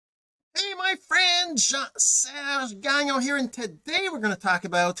my friend Jean-Serge Gagnon here, and today we're going to talk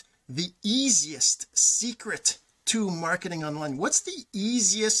about the easiest secret to marketing online. What's the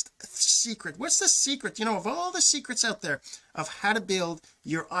easiest secret? What's the secret, of all the secrets out there of how to build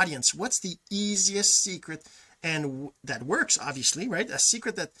your audience? What's the easiest secret, and that works, obviously, right? A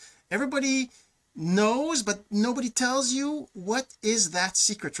secret that everybody knows but nobody tells you. What is that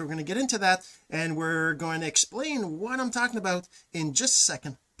secret? So we're going to get into that, and we're going to explain what I'm talking about in just a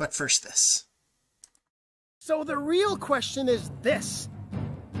second. But first, this. So the real question is this: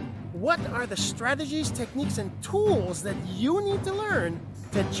 what are the strategies, techniques, and tools that you need to learn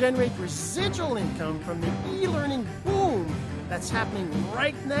to generate residual income from the e-learning boom that's happening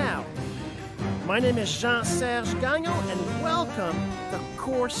right now? My name is Jean-Serge Gagnon, and welcome to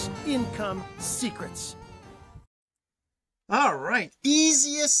Course Income Secrets. All right,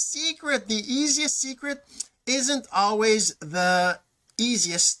 easiest secret. The easiest secret isn't always the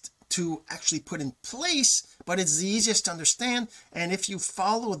easiest to actually put in place, but it's the easiest to understand. And if you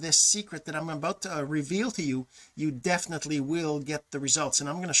follow this secret that I'm about to reveal to you, you definitely will get the results. And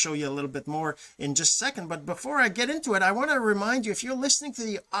I'm going to show you a little bit more in just a second. But before I get into it, I want to remind you, if you're listening to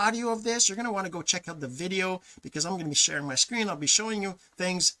the audio of this, you're going to want to go check out the video, because I'm going to be sharing my screen. I'll be showing you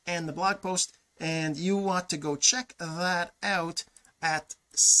things and the blog post, and you want to go check that out at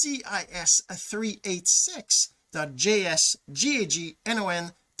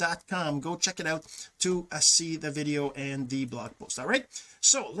cis386.jsgagnon.com. Go check it out to see the video and the blog post. All right,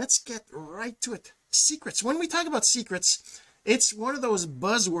 so let's get right to it. Secrets. When we talk about secrets, it's one of those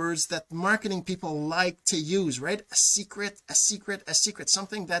buzzwords that marketing people like to use, right? A secret, a secret, a secret,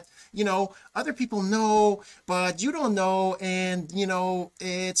 something that other people know but you don't know. And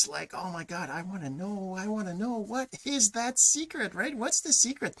it's like, oh my god, I want to know what is that secret, right? What's the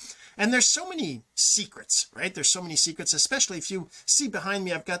secret? And there's so many secrets, right? There's so many secrets, especially if you see behind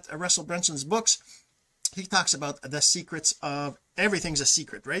me, I've got Russell Brunson's books. He talks about the secrets of everything's a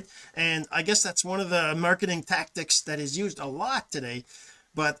secret, right? And I guess that's one of the marketing tactics that is used a lot today.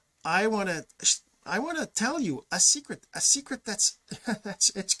 But I want to tell you a secret that's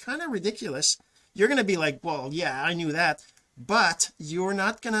it's kind of ridiculous. You're going to be like, well, yeah, I knew that, but you're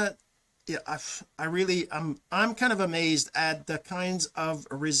not gonna. I'm kind of amazed at the kinds of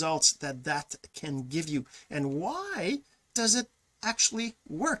results that can give you, and why does it actually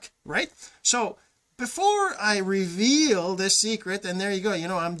work, right? So before I reveal this secret, and there you go,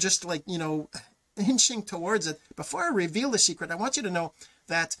 I'm just like inching towards it. Before I reveal the secret, I want you to know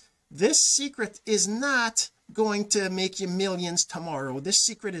that this secret is not going to make you millions tomorrow. This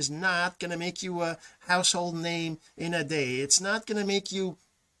secret is not going to make you a household name in a day. It's not going to make you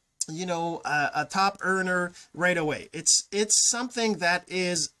a top earner right away. It's something that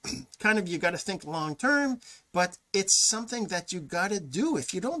is kind of, you got to think long term, but it's something that you got to do.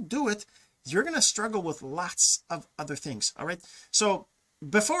 If you don't do it, you're going to struggle with lots of other things. All right, so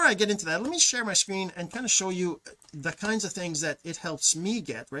before I get into that, let me share my screen and kind of show you the kinds of things that it helps me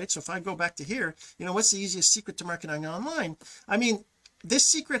get, right? So if I go back to here, what's the easiest secret to marketing online? I mean, this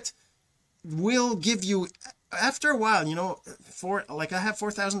secret will give you, after a while, I have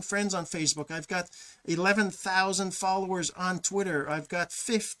 4,000 friends on Facebook. I've got 11,000 followers on Twitter. I've got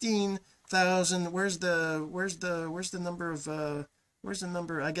 15,000. Where's the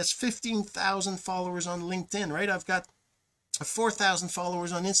number? I guess 15,000 followers on LinkedIn, right? I've got 4,000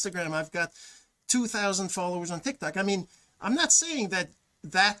 followers on Instagram. I've got 2,000 followers on TikTok. I mean, I'm not saying that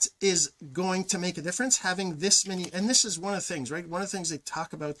is going to make a difference, having this many. And this is one of the things, right? One of the things they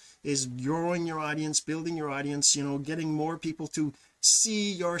talk about is growing your audience, building your audience, getting more people to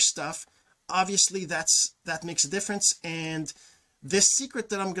see your stuff. Obviously that makes a difference. And this secret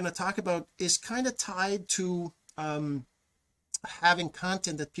that I'm going to talk about is kind of tied to having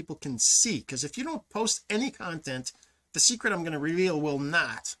content that people can see, because if you don't post any content, the secret I'm going to reveal will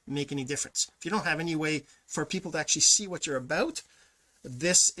not make any difference. If you don't have any way for people to actually see what you're about,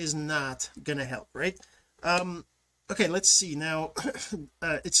 this is not going to help, right? Okay, let's see now.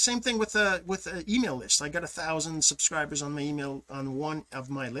 It's same thing with a email list. I got 1,000 subscribers on my email, on one of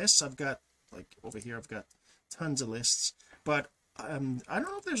my lists. I've got, like over here, I've got tons of lists, but I don't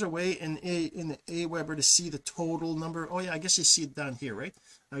know if there's a way in Aweber to see the total number. Oh yeah, I guess you see it down here, right?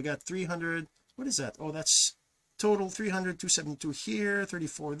 I got 300. What is that? Oh, that's total 300, 272 here,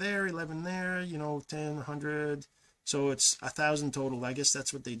 34 there, 11 there, 10, 100. So it's 1,000 total. I guess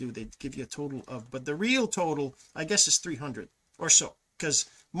that's what they do. They give you a total of, but the real total, I guess, is 300 or so, because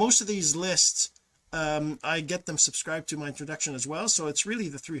most of these lists, I get them subscribed to my introduction as well. So it's really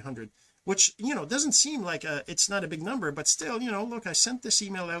the 300, which doesn't seem like it's not a big number, but still, look, I sent this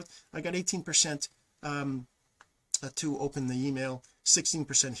email out, I got 18% to open the email,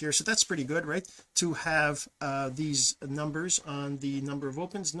 16% here, so that's pretty good, right? To have these numbers on the number of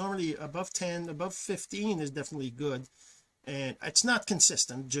opens. Normally above 10, above 15 is definitely good, and it's not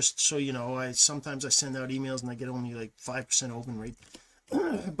consistent, just so you know. I sometimes I send out emails and I get only like 5% open rate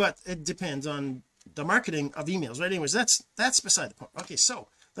but it depends on the marketing of emails, right? Anyways, that's beside the point. Okay, so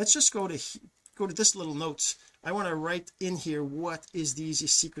let's just go to this little notes. I want to write in here, what is the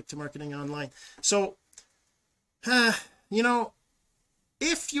easiest secret to marketing online? So you know,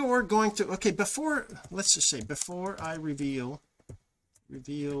 if you're going to, okay, before, let's just say before I reveal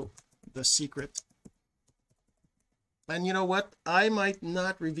the secret, and you know what, I might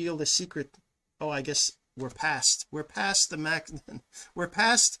not reveal the secret. Oh, I guess we're past the max. We're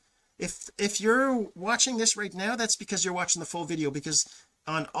past, if you're watching this right now, that's because you're watching the full video, because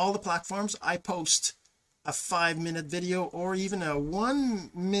on all the platforms I post a 5-minute video or even a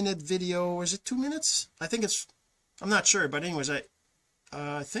 1-minute video. Or is it 2 minutes? I think it's, I'm not sure, but anyways,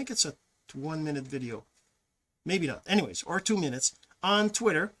 I think it's a 1-minute video, maybe not, anyways, or 2 minutes on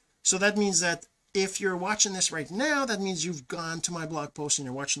Twitter. So that means that if you're watching this right now, that means you've gone to my blog post and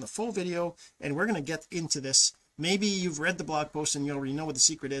you're watching the full video, and we're going to get into this. Maybe you've read the blog post and you already know what the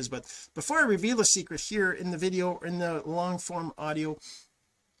secret is, but before I reveal the secret here in the video, in the long form audio,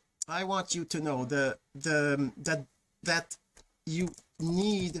 I want you to know that you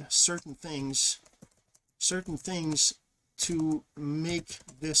need certain things to make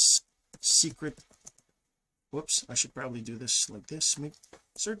this secret, whoops, I should probably do this like this, make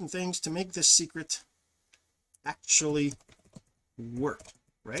certain things to make this secret actually work,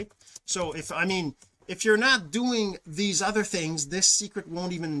 right? So if you're not doing these other things, this secret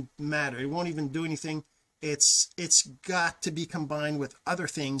won't even matter. It won't even do anything. It's got to be combined with other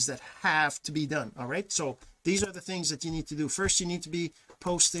things that have to be done. All right, so these are the things that you need to do. First, you need to be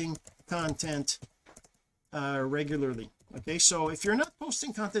posting content regularly. Okay, so if you're not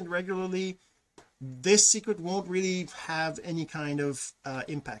posting content regularly, this secret won't really have any kind of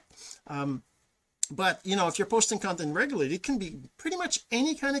impact. But you know, if you're posting content regularly, it can be pretty much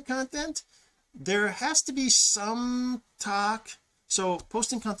any kind of content. There has to be some talk. So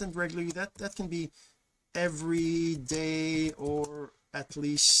posting content regularly, that can be every day or at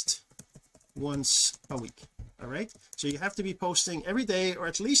least once a week. All right, so you have to be posting every day, or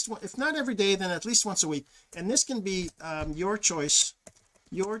at least, if not every day, then at least once a week. And this can be your choice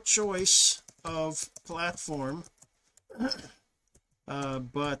of platform,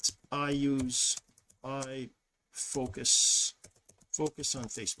 but I focus on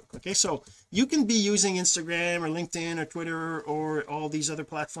Facebook. Okay, so you can be using Instagram or LinkedIn or Twitter or all these other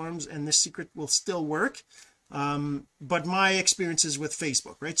platforms, and this secret will still work. But my experience is with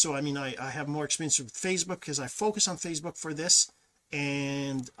Facebook, right? So I mean, I have more experience with Facebook because I focus on Facebook for this,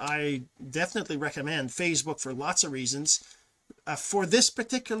 and I definitely recommend Facebook for lots of reasons. For this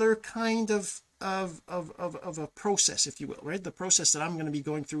particular kind of a process, if you will, right? The process that I'm going to be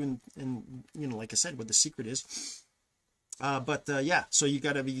going through, and you know, like I said, what the secret is. Yeah, so you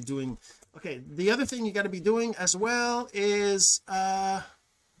got to be doing, okay, the other thing you got to be doing as well is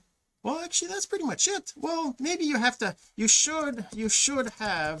well, actually that's pretty much it. Well, maybe you should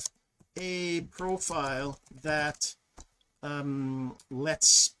have a profile that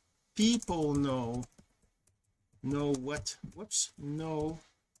lets people know what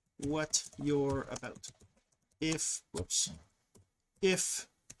you're about, if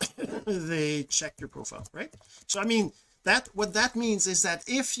they check your profile, right? So I mean, what that means is that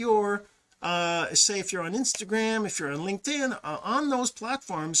if you're say if you're on Instagram, if you're on LinkedIn, on those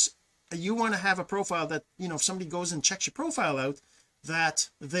platforms, you want to have a profile that, you know, if somebody goes and checks your profile out, that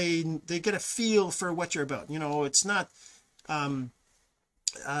they get a feel for what you're about. You know, it's not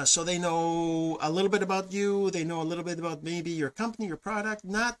so they know a little bit about you, they know a little bit about maybe your company, your product,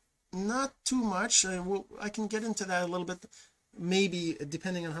 not too much. I can get into that a little bit, maybe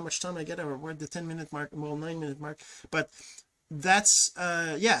depending on how much time I get, or we're at the 10-minute mark, well, 9-minute mark, but that's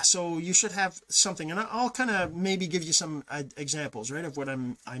yeah, so you should have something, and I'll kind of maybe give you some examples, right, of what I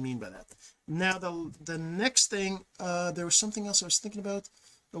mean by that. Now the next thing, there was something else I was thinking about.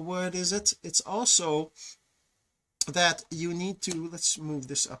 What is it? It's also that you need to, let's move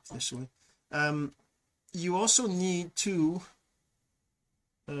this up this way, you also need to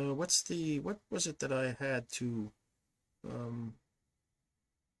what was it that I had to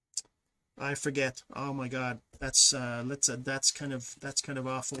I forget. Oh my god, that's kind of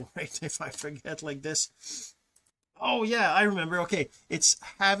awful, right? If I forget like this. Oh yeah, I remember. Okay, it's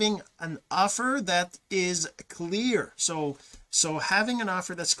having an offer that is clear. So having an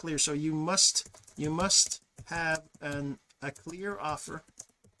offer that's clear. So you must have a clear offer,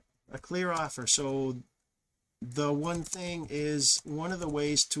 so the one thing is one of the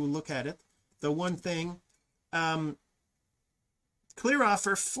ways to look at it. The one thing, clear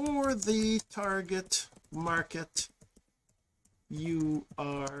offer for the target market you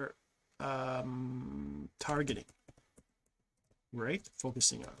are targeting, right?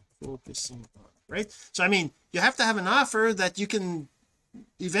 Focusing on, right? So I mean, you have to have an offer that you can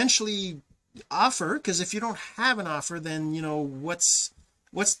eventually offer, because if you don't have an offer, then you know what's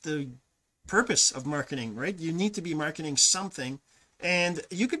the purpose of marketing, right? You need to be marketing something, and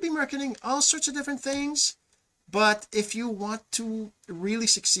you could be marketing all sorts of different things, but if you want to really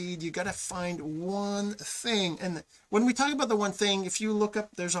succeed, you got to find one thing. And when we talk about the one thing, if you look up,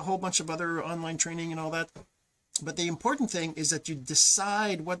 there's a whole bunch of other online training and all that, but the important thing is that you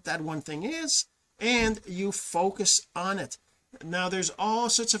decide what that one thing is and you focus on it. Now there's all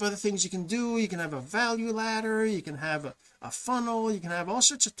sorts of other things you can do. You can have a value ladder, you can have a funnel, you can have all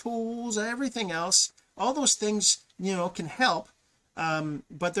sorts of tools, everything else. All those things, you know, can help,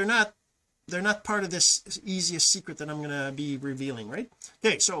 but they're not part of this easiest secret that I'm going to be revealing, right?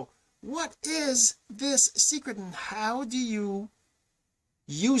 Okay, so what is this secret and how do you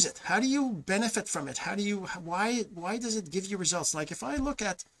use it? How do you benefit from it? How do you, why does it give you results? Like if I look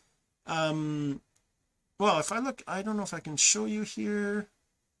at well, if I look, I don't know if I can show you here.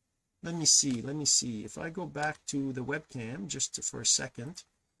 Let me see if I go back to the webcam just for a second.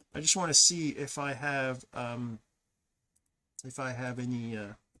 I just want to see if I have any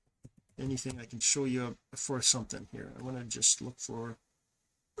anything I can show you for something here. I want to just look for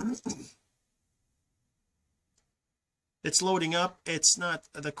it's loading up. It's not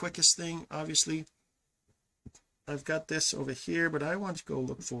the quickest thing, obviously. I've got this over here, but I want to go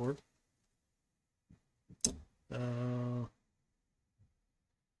look for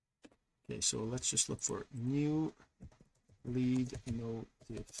okay, so let's just look for new lead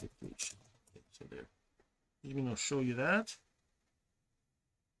notification. Okay, so there, even though show you that,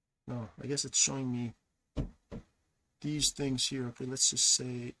 no, I guess it's showing me these things here. Okay, let's just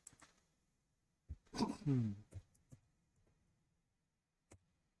say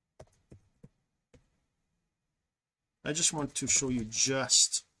I just want to show you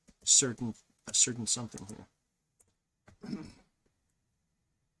just a certain something here.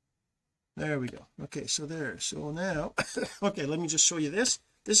 There we go. Okay, so there, so now okay, let me just show you this.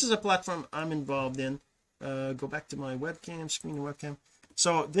 This is a platform I'm involved in. Go back to my webcam screen, webcam.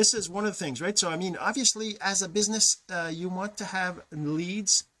 So this is one of the things, right? So I mean, obviously as a business, you want to have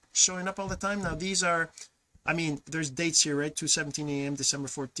leads showing up all the time. Now these are, I mean, there's dates here, right? 2:17 a.m. December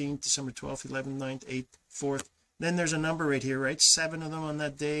 14th, December 12th, 11th, 9th, 8th, 4th. Then there's a number right here, right? 7 of them on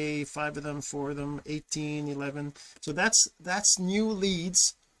that day, 5 of them, 4 of them, 18, 11. So that's new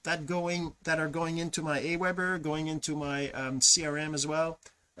leads that are going into my Aweber, going into my CRM as well.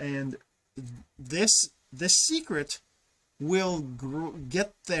 And this secret will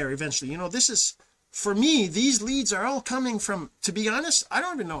get there eventually. You know, this is, for me, these leads are all coming from, to be honest, I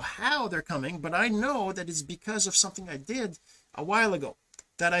don't even know how they're coming, but I know that it's because of something I did a while ago,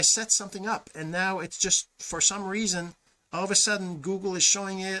 that I set something up, and now it's just, for some reason, all of a sudden Google is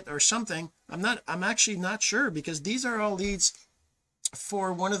showing it or something. I'm actually not sure, because these are all leads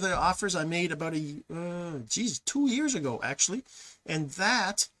for one of the offers I made about 2 years ago actually, and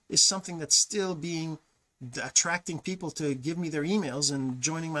that is something that's still being attracting people to give me their emails and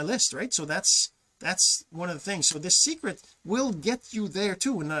joining my list, right? So that's one of the things. So this secret will get you there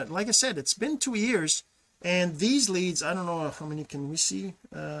too. And like I said, it's been 2 years, and these leads, I don't know how many can we see.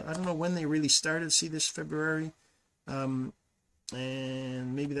 I don't know when they really started. See, this February, and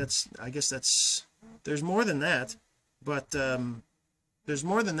maybe that's, I guess that's, there's more than that, but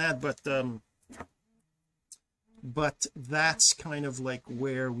but that's kind of like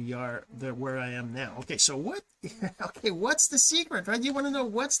where we are, where I am now. Okay, so okay, what's the secret, right? You want to know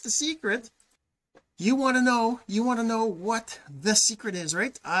what's the secret. You want to know what the secret is,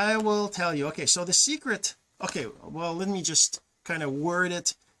 right? I will tell you. Okay, so the secret, okay, well, let me just kind of word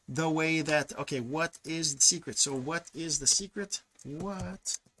it the way that, okay, what is the secret? So what is the secret?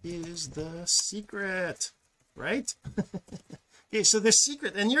 What is the secret, right? Okay, so the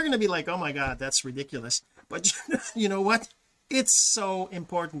secret, and you're going to be like, oh my God, that's ridiculous. But you know what? It's so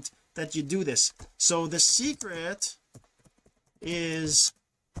important that you do this. So the secret is,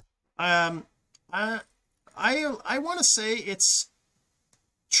 I want to say it's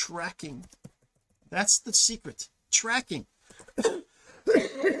tracking. That's the secret, tracking.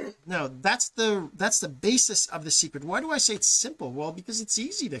 Now that's the basis of the secret. Why do I say it's simple? Well, because it's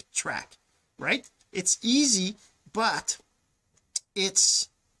easy to track, right? It's easy, but it's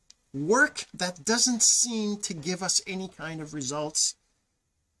work that doesn't seem to give us any kind of results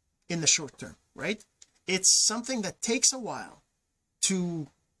in the short term, right? it's something that takes a while to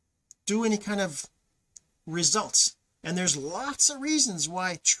do any kind of results, and there's lots of reasons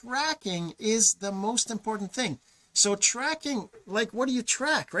why tracking is the most important thing. So tracking, like, what do you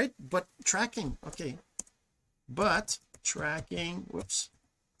track, right? But tracking, okay, but tracking, whoops,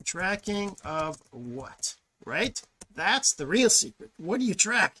 tracking of what, right? That's the real secret. What do you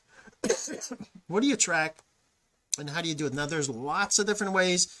track? What do you track, and how do you do it? Now there's lots of different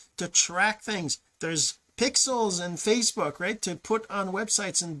ways to track things. There's pixels and Facebook, right, to put on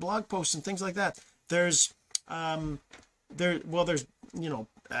websites and blog posts and things like that. There's there's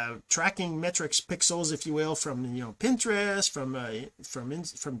tracking metrics, pixels, if you will, from Pinterest,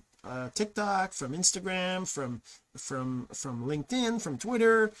 from TikTok, from Instagram, from LinkedIn, from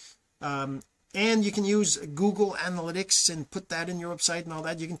Twitter, and you can use Google Analytics and put that in your website and all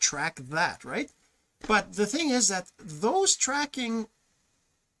that. You can track that, right? But the thing is that those tracking,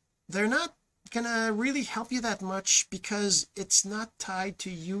 they're not gonna really help you that much, because it's not tied to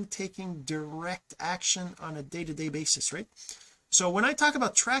you taking direct action on a day-to-day basis, right? So when I talk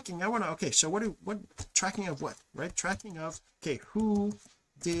about tracking, I want to, okay, so what tracking of what, right? Tracking of, okay, who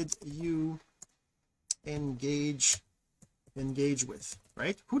did you engage with,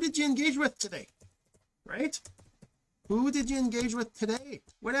 right? Who did you engage with today, right? Who did you engage with today?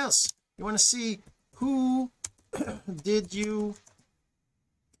 What else? You want to see who did you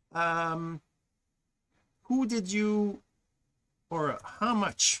or how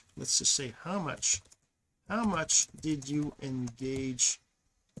much, let's just say how much did you engage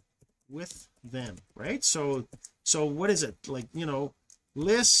with them, right? So what is it, like,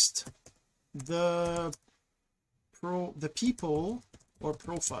 list the people or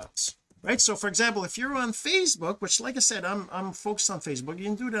profiles, right? So for example, if you're on Facebook, which, like I said, I'm focused on Facebook, you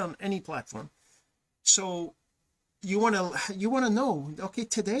can do it on any platform. So you want to know, okay,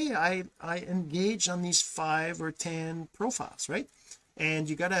 today I engage on these 5 or 10 profiles, right? And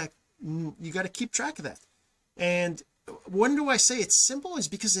you gotta keep track of that. And when do I say it's simple? Is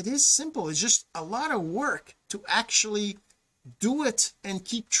because it is simple. It's just a lot of work to actually do it and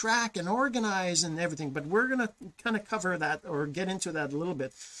keep track and organize and everything. But we're gonna kind of cover that or get into that a little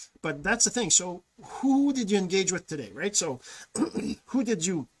bit. But that's the thing. So who did you engage with today, right? So who did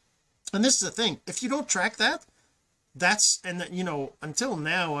you, and this is the thing, if you don't track that, that's, and until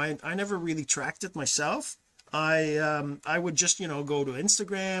now I never really tracked it myself. I would just go to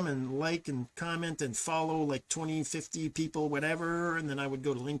Instagram and like and comment and follow like 20-50 people, whatever, and then I would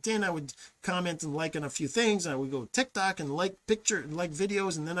go to LinkedIn, I would comment and like on a few things, and I would go to TikTok and like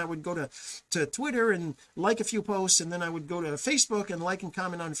videos, and then I would go to Twitter and like a few posts, and then I would go to Facebook and like and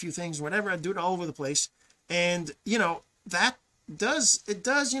comment on a few things, whatever. I'd do it all over the place. And that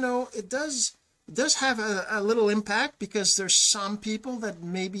does have a little impact, because there's some people that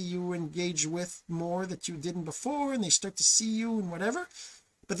maybe you engage with more that you didn't before, and they start to see you and whatever.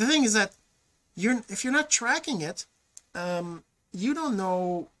 But the thing is that if you're not tracking it, you don't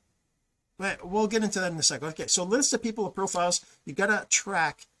know. We'll get into that in a second. Okay, so list of people or profiles, you gotta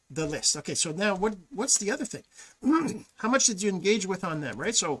track the list. Okay, so now what's the other thing? How much did you engage with on them,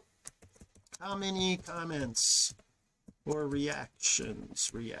 right? So how many comments or reacts,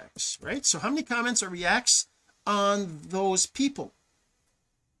 right? So how many comments or reacts on those people?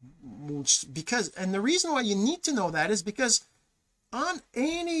 Because, and the reason why you need to know that is because on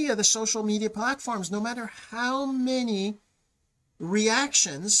any of the social media platforms, no matter how many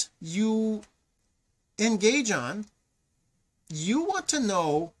reactions you engage on, you want to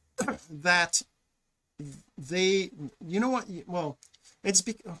know that they, well, it's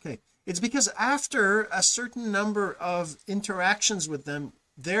because after a certain number of interactions with them,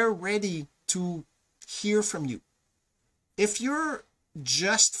 they're ready to hear from you. If you're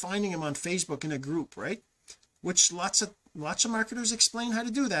just finding them on Facebook in a group, right, which lots of marketers explain how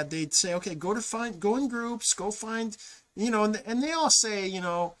to do that. They'd say, okay, go in groups, go find, and they all say,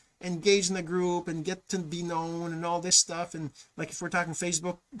 engage in the group and get to be known and all this stuff. And like, if we're talking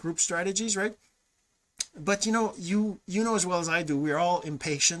Facebook group strategies, right? But you know as well as I do, we're all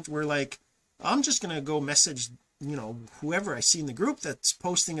impatient. We're like, I'm just gonna go message whoever I see in the group that's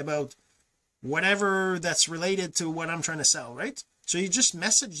posting about whatever that's related to what I'm trying to sell, right? So you just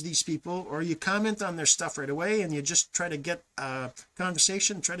message these people, or you comment on their stuff right away, and you just try to get a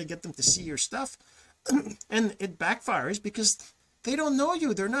conversation, try to get them to see your stuff. And it backfires because they don't know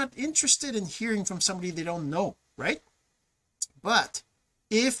you. They're not interested in hearing from somebody they don't know, right? But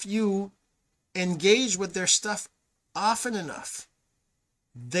if you engage with their stuff often enough,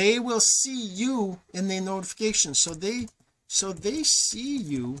 they will see you in their notifications. So they see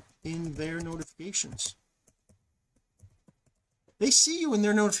you in their notifications. They see you in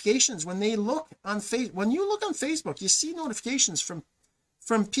their notifications. When they look on when you look on Facebook, you see notifications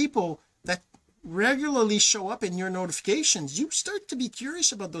from people that regularly show up in your notifications. You start to be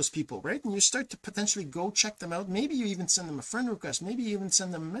curious about those people, right? And you start to potentially go check them out. Maybe you even send them a friend request. Maybe you even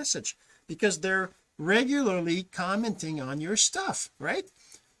send them a message, because they're regularly commenting on your stuff, right?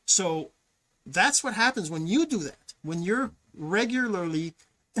 So that's what happens when you do that. When you're regularly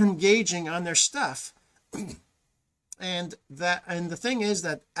engaging on their stuff, and the thing is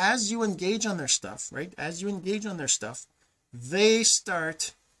that as you engage on their stuff, right, as you engage on their stuff, they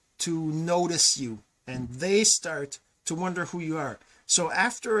start to notice you, and they start to wonder who you are. So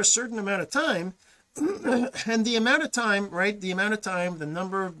after a certain amount of time, and the amount of time, right, the amount of time, the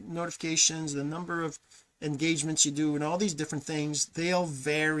number of notifications, the number of engagements you do, and all these different things, they'll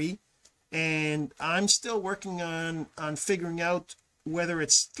vary. And I'm still working on figuring out whether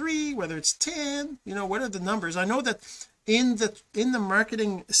it's 3, whether it's 10, you know, what are the numbers. I know that in the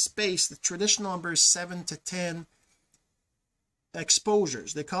marketing space, the traditional number is 7 to 10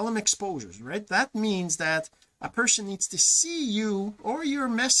 exposures. They call them exposures, right? That means that a person needs to see you or your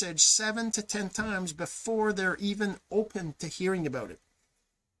message 7 to 10 times before they're even open to hearing about it.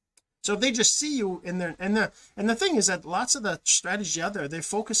 So if they just see you in there, and the thing is that lots of the strategy out there, they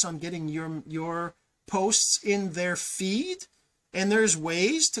focus on getting your posts in their feed, and there's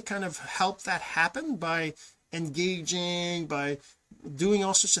ways to kind of help that happen by engaging, by doing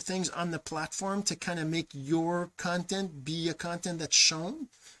all sorts of things on the platform to kind of make your content be a content that's shown.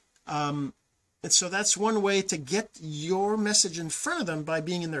 And so that's one way to get your message in front of them, by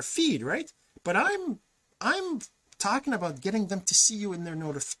being in their feed, right? But I'm talking about getting them to see you in their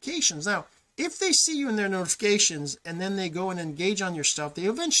notifications. Now, if they see you in their notifications and then they go and engage on your stuff, they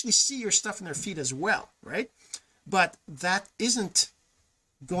eventually see your stuff in their feed as well, right? But that isn't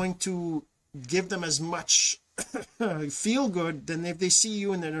going to give them as much feel good than if they see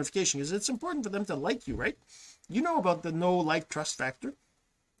you in their notification, because it's important for them to like you, right? You know about the know, like, trust factor.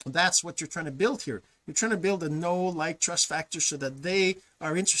 That's what you're trying to build here. You're trying to build a know, like, trust factor so that they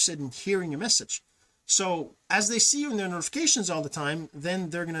are interested in hearing your message. So as they see you in their notifications all the time, then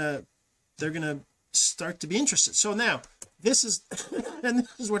they're gonna start to be interested. So now this is and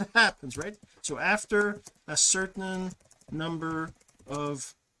this is what happens, right? So after a certain number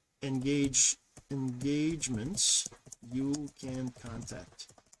of engagements, you can contact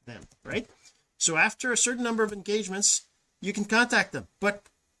them, right? So after a certain number of engagements, you can contact them. But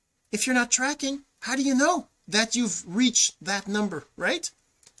if you're not tracking, how do you know that you've reached that number, right?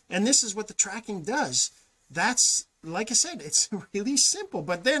 And this is what the tracking does. That's, like I said, it's really simple.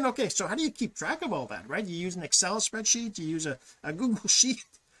 But then, okay, so how do you keep track of all that, right? You use an Excel spreadsheet, you use a Google sheet,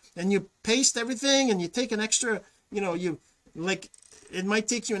 and you paste everything, and you take an extra, you know, you like, it might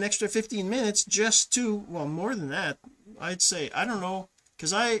take you an extra 15 minutes just to, well, more than that, I'd say, I don't know,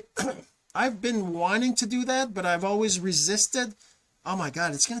 because I've been wanting to do that, but I've always resisted. Oh my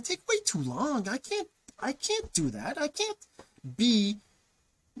God, it's going to take way too long. I can't do that. I can't be,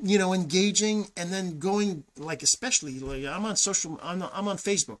 you know, engaging and then going, like, especially like I'm on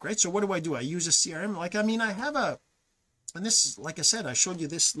Facebook, right? So what do? I use a CRM. Like, I mean, I have and this is, like I said, I showed you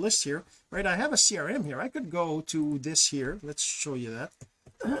this list here, right? I have a CRM here. I could go to this here. Let's show you that.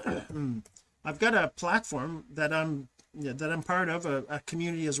 I've got a platform that I'm part of, a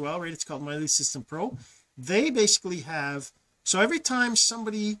community as well, right? It's called My Lead System Pro. They basically have, so every time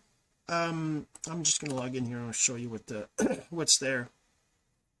somebody, I'm just going to log in here and I'll show you what the what's there.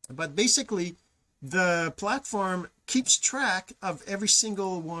 But basically the platform keeps track of every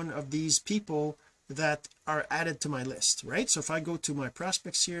single one of these people that are added to my list, right? So if I go to my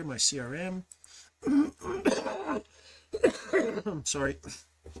prospects here, my CRM, sorry,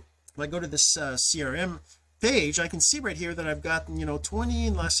 if I go to this CRM page, I can see right here that I've gotten, you know, 20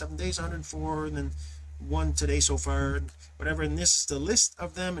 in the last 7 days, 104, and then 1 today so far, whatever. And this is the list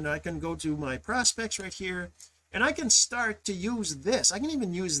of them, and I can go to my prospects right here, and I can start to use this. I can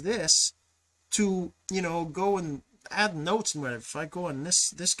even use this to, you know, go and add notes and whatever. If I go on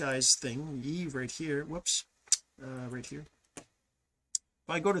this guy's thing, Eve right here, whoops, right here, if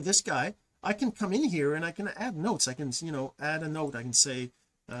I go to this guy, I can come in here and I can add notes. I can, you know, add a note. I can say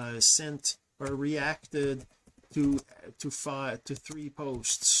sent or reacted to 3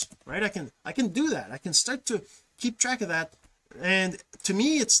 posts, right? I can do that. I can start to keep track of that. And to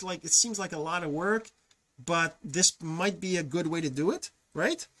me, it's like, it seems like a lot of work, but this might be a good way to do it,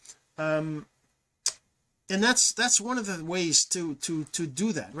 right? And that's one of the ways to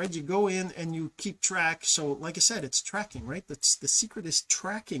do that, right? You go in and you keep track. So like I said, it's tracking, right? That's the secret, is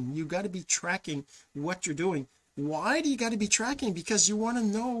tracking. You got to be tracking what you're doing. Why do you got to be tracking? Because you want to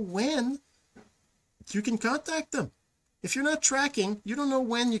know when you can contact them. if you're not tracking, you don't know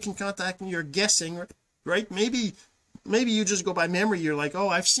when you can contact me. You're guessing, right? Maybe you just go by memory. You're like, oh,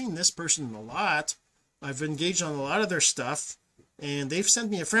 I've seen this person a lot, I've engaged on a lot of their stuff, and they've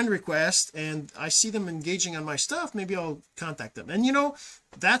sent me a friend request, and I see them engaging on my stuff, maybe I'll contact them. And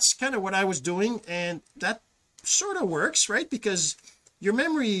that's kind of what I was doing, and that sort of works, right? Because your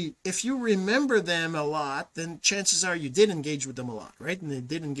memory, if you remember them a lot, then chances are you did engage with them a lot, right? And they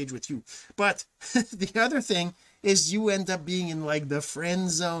did engage with you. But the other thing is you end up being in like the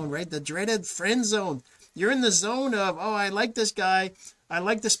friend zone, right? The dreaded friend zone. You're in the zone of, oh, I like this guy, I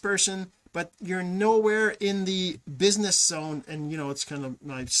like this person, but you're nowhere in the business zone. And it's kind of,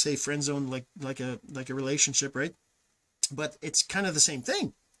 I say friend zone like a relationship, right? But it's kind of the same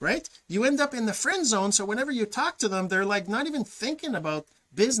thing, right? You end up in the friend zone. So whenever you talk to them, they're like not even thinking about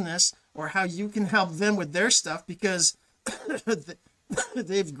business or how you can help them with their stuff, because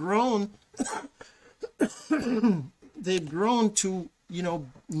they've grown to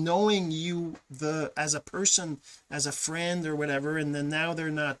knowing you as a person, as a friend or whatever, and then now they're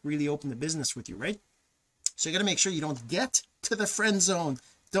not really open to business with you, right? So you got to make sure you don't get to the friend zone.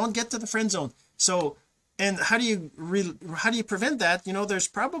 Don't get to the friend zone. So, and how do you prevent that? There's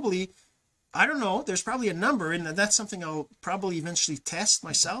probably, I don't know, there's probably a number, and that's something I'll probably eventually test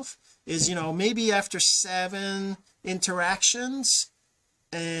myself, is maybe after 7 interactions,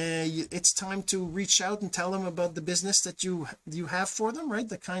 it's time to reach out and tell them about the business that you have for them, right?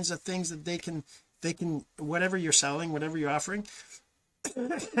 The kinds of things that they can whatever you're selling, whatever you're offering.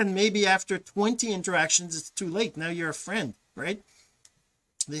 And maybe after 20 interactions, it's too late. Now you're a friend, right?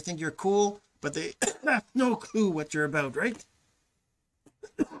 They think you're cool, but they have no clue what you're about, right?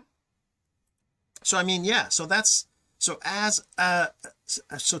 So I mean, yeah, so that's, so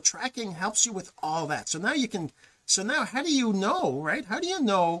so tracking helps you with all that. So now how do you know, right? How do you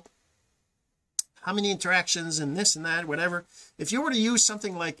know how many interactions and this and that, whatever? If you were to use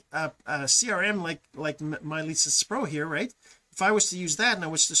something like a CRM, like My Lead Systems Pro here, right? If I was to use that and I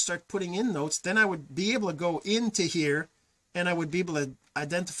was to start putting in notes, then I would be able to go into here and I would be able to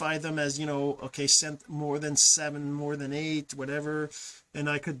identify them as, okay, sent more than 7, more than 8, whatever, and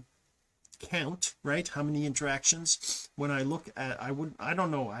I could count, right, how many interactions. When I look at, I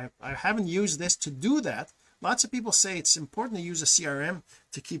don't know, I haven't used this to do that. Lots of people say it's important to use a CRM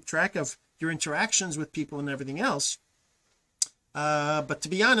to keep track of your interactions with people and everything else, but to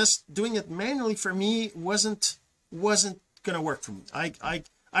be honest, doing it manually for me wasn't gonna work for me. I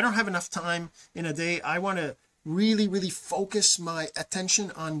don't have enough time in a day. I want to really focus my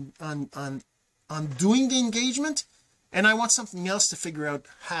attention on doing the engagement, and I want something else to figure out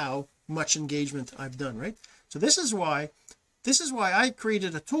how much engagement I've done, right? So this is why I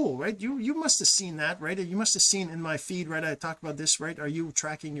created a tool, right? You must have seen that, right? You must have seen in my feed, right? I talked about this, right? Are you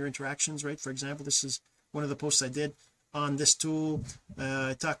tracking your interactions, right? For example, this is one of the posts I did on this tool.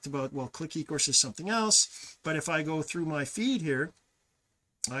 I talked about, well, Click eCourse is something else, but if I go through my feed here,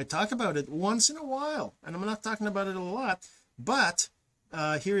 I talk about it once in a while, and I'm not talking about it a lot, but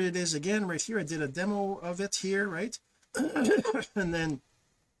here it is again right here. I did a demo of it here, right? And then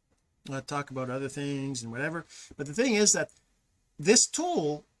I talk about other things and whatever. But the thing is that this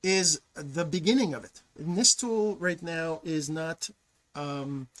tool is the beginning of it, and this tool right now is not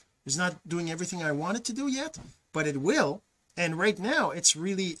doing everything I want it to do yet, but it will. And right now it's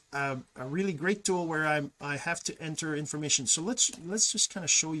really a really great tool where I have to enter information. So let's just kind of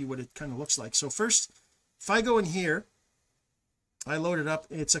show you what it kind of looks like. So first, if I go in here, I load it up.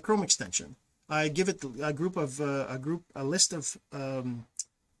 It's a Chrome extension. I give it a list of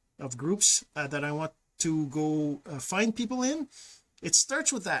groups that I want to go find people in. It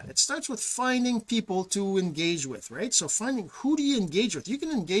starts with that. It starts with finding people to engage with, right? So finding, who do you engage with? You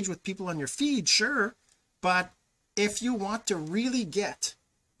can engage with people on your feed, sure, but if you want to really get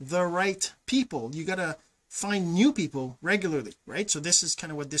the right people, you got to find new people regularly, right? So this is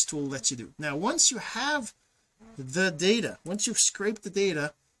kind of what this tool lets you do. Now once you have the data, once you've scraped the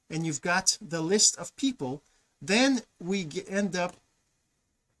data and you've got the list of people, then we end up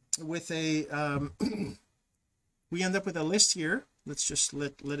with a list here. Let's just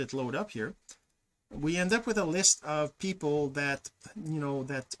let it load up here. We end up with a list of people that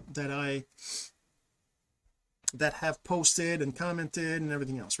that have posted and commented and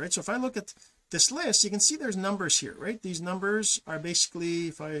everything else, right? So if I look at this list, you can see there's numbers here, right? These numbers are basically,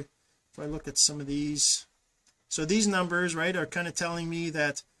 if I look at some of these, so these numbers, right, are kind of telling me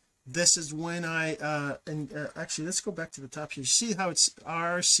that this is when actually let's go back to the top here. You see how it's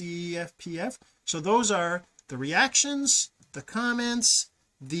RCFPF? So those are the reactions, the comments,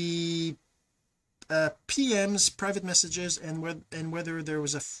 the PMs, private messages, and whether there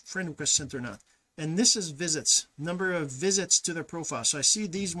was a friend request sent or not. and this is visits, number of visits to their profile. So I see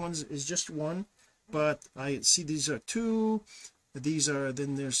these ones is just one, but I see these are two, these are,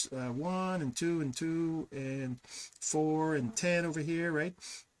 then there's 1 and 2 and 2 and 4 and 10 over here, right?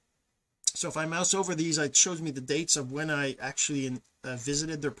 So if I mouse over these, it shows me the dates of when I actually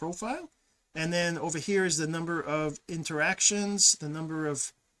visited their profile. And then over here is the number of interactions, the number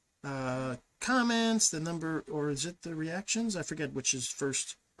of comments, the number, or is it the reactions? I forget which is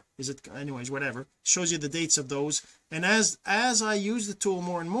first. Is it, anyways, whatever, shows you the dates of those. And as I use the tool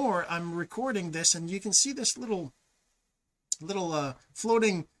more and more, I'm recording this, and you can see this little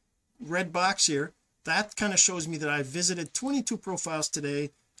floating red box here. That kind of shows me that I visited 22 profiles today.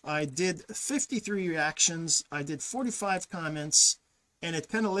 I did 53 reactions, I did 45 comments, and it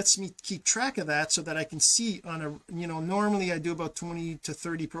kind of lets me keep track of that so that I can see on a, you know, normally I do about 20 to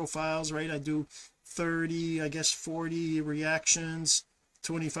 30 profiles, right? I do 30, I guess 40 reactions,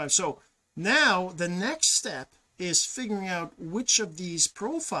 25. So now the next step is figuring out which of these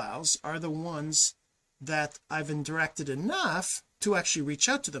profiles are the ones that I've interacted enough to actually reach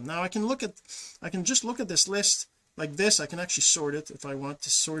out to them. Now I can just look at this list like this. I can actually sort it if I want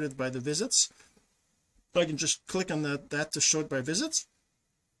to sort it by the visits. I can just click on that to show it by visits.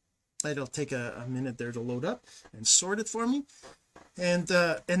 It'll take a minute there to load up and sort it for me, and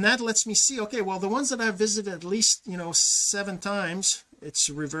that lets me see, okay, well, the ones that I've visited at least, you know, 7 times, it's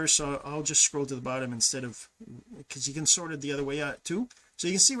reverse. So I'll just scroll to the bottom instead of, because you can sort it the other way out too. So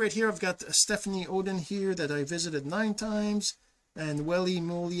you can see right here I've got Stephanie Oden here that I visited 9 times, and Welly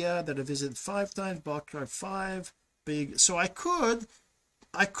Mulia that I visited 5 times, Balkar 5, big. So I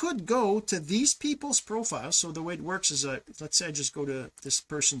could go to these people's profiles. So the way it works is, let's say I just go to this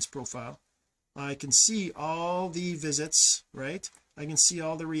person's profile, I can see all the visits, right? I can see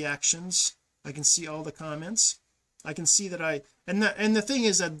all the reactions, I can see all the comments, I can see that and the thing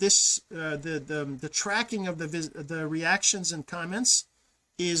is that this the tracking of the reactions and comments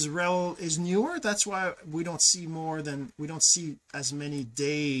is newer. That's why we don't see as many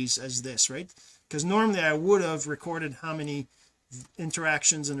days as this, right? Because normally I would have recorded how many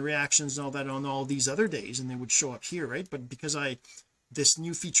interactions and reactions and all that on all these other days, and they would show up here, right? But because this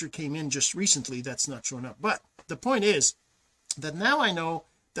new feature came in just recently, that's not showing up. But the point is that now I know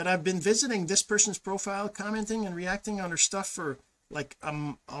that I've been visiting this person's profile, commenting and reacting on her stuff for like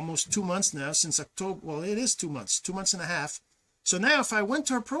almost 2 months now, since October. Well, it is 2 months, 2 months and a half. So now if I went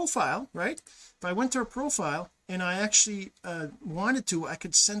to her profile, right, if I went to her profile and I actually wanted to, I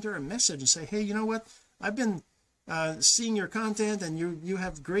could send her a message and say, hey, you know what, I've been seeing your content, and you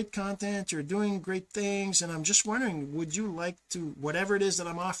have great content, you're doing great things, and I'm just wondering, would you like to, whatever it is that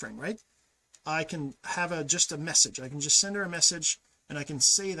I'm offering, right? I can have just a message. I can just send her a message, and I can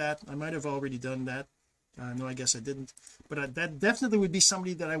say that. I might have already done that. No, I guess I didn't, but that definitely would be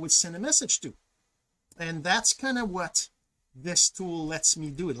somebody that I would send a message to. And that's kind of what this tool lets me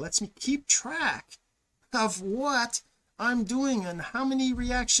do. It lets me keep track of what I'm doing, and how many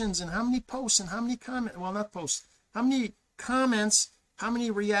reactions, and how many posts, and how many comments, well, not posts, how many comments, how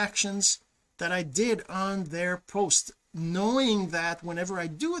many reactions that I did on their post, knowing that whenever I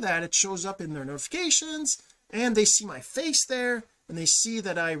do that, it shows up in their notifications, and they see my face there, and they see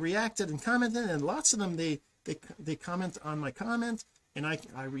that I reacted and commented, and lots of them, they comment on my comment, and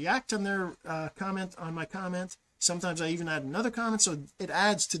I react on their comment on my comment. Sometimes I even add another comment, so it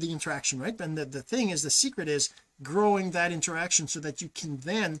adds to the interaction, right? And the thing is, the secret is growing that interaction so that you can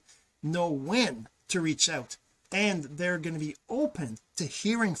then know when to reach out, and they're going to be open to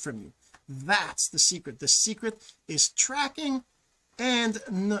hearing from you. That's the secret. The secret is tracking, and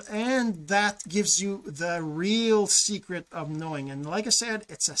that gives you the real secret of knowing. And like I said,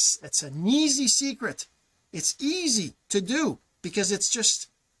 it's an easy secret. It's easy to do because it's just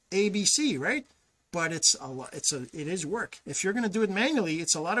ABC, right? But it is work. If you're going to do it manually,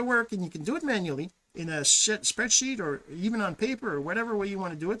 it's a lot of work, and you can do it manually in a spreadsheet, or even on paper, or whatever way you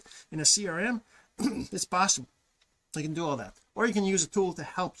want to do it in a CRM. It's possible. You can do all that, or you can use a tool to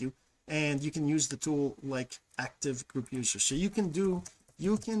help you, and you can use the tool like Active Group User. So you can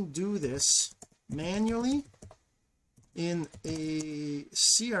do this manually in a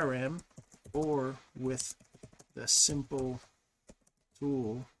CRM, or with the simple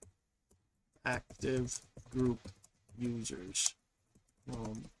tool Active Group Users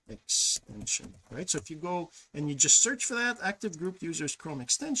Chrome extension, right? So if you go and you just search for that, Active Group Users Chrome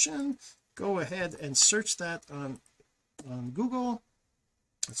extension, go ahead and search that on Google.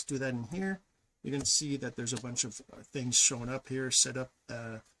 Let's do that in here. You're going to see that there's a bunch of things showing up here. Set up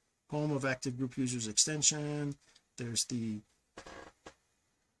home of Active Group Users extension. There's the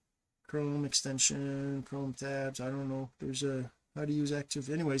Chrome extension, Chrome tabs, I don't know, there's how to use active.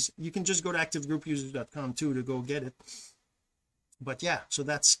 Anyways, you can just go to activegroupusers.com too to go get it. But yeah, so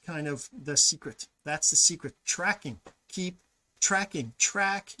that's kind of the secret. That's the secret. Tracking. Keep tracking.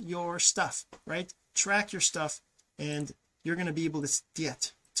 Track your stuff, right? Track your stuff, and you're going to be able to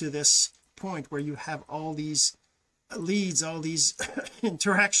get to this point where you have all these leads, all these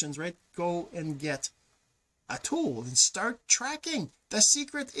interactions, right? Go and get a tool and start tracking. The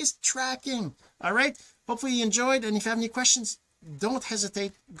secret is tracking. All right, hopefully you enjoyed, and if you have any questions, don't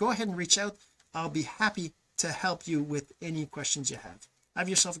hesitate, go ahead and reach out. I'll be happy to help you with any questions you have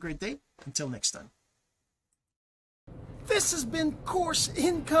yourself a great day. Until next time. This has been Course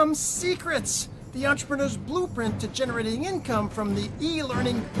Income Secrets, the entrepreneur's blueprint to generating income from the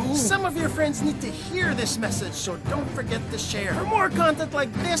e-learning boom. Some of your friends need to hear this message, so don't forget to share. For more content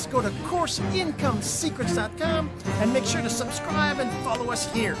like this, go to CourseIncomeSecrets.com and make sure to subscribe and follow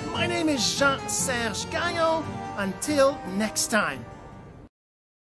us here. My name is Jean-Serge Gagnon. Until next time.